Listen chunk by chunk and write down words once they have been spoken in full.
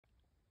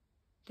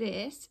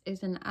This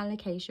is an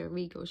Alocasia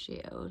Regal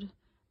Shield.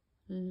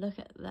 Look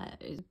at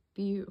those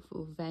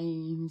beautiful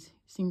veins.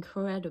 It's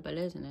incredible,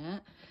 isn't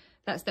it?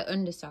 That's the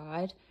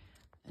underside.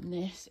 And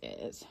this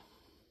is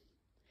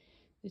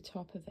the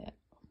top of it.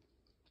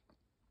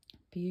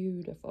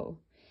 Beautiful.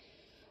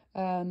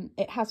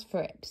 It has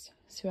thrips,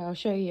 so I'll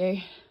show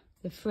you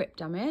the thrip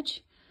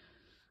damage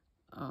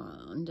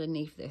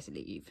underneath this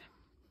leaf.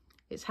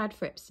 It's had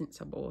thrips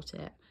since I bought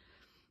it,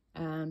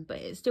 but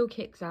it still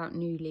kicks out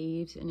new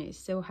leaves and it's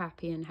still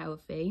happy and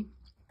healthy.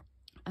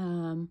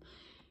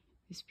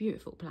 This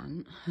beautiful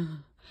plant.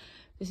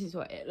 This is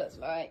what it looks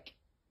like.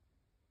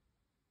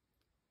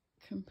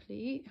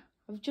 Complete.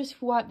 I've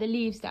just wiped the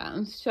leaves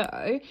down,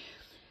 so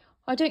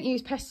I don't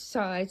use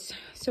pesticides,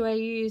 so I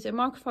use a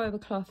microfiber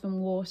cloth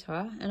and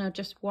water, and I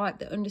just wipe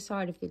the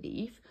underside of the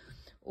leaf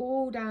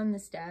all down the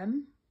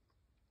stem.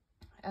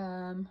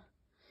 Because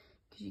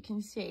you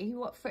can see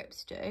what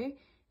thrips do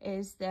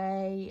is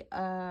they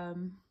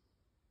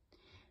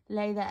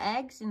lay their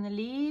eggs in the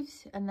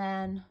leaves and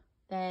then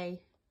they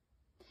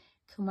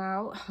come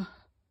out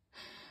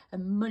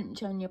and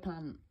munch on your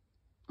plant.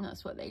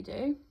 That's what they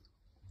do.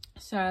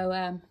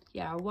 So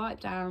yeah, I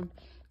wiped down.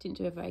 Didn't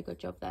do a very good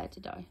job there,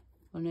 did I?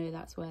 I know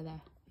that's where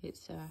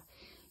it's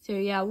so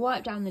yeah, I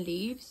wiped down the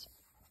leaves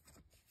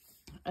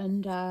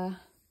and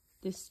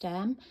the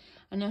stem,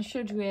 and I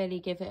should really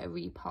give it a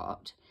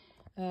repot.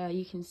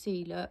 You can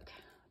see, look,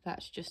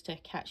 that's just to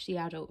catch the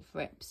adult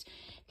thrips,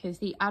 because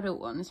the adult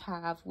ones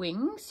have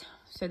wings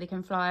so they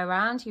can fly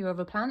around to your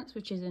other plants,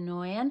 which is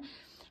annoying,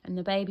 and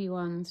the baby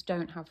ones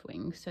don't have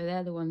wings, so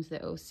they're the ones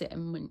that will sit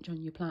and munch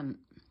on your plant.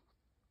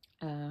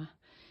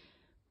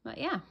 But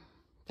yeah,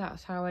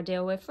 that's how I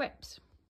deal with thrips.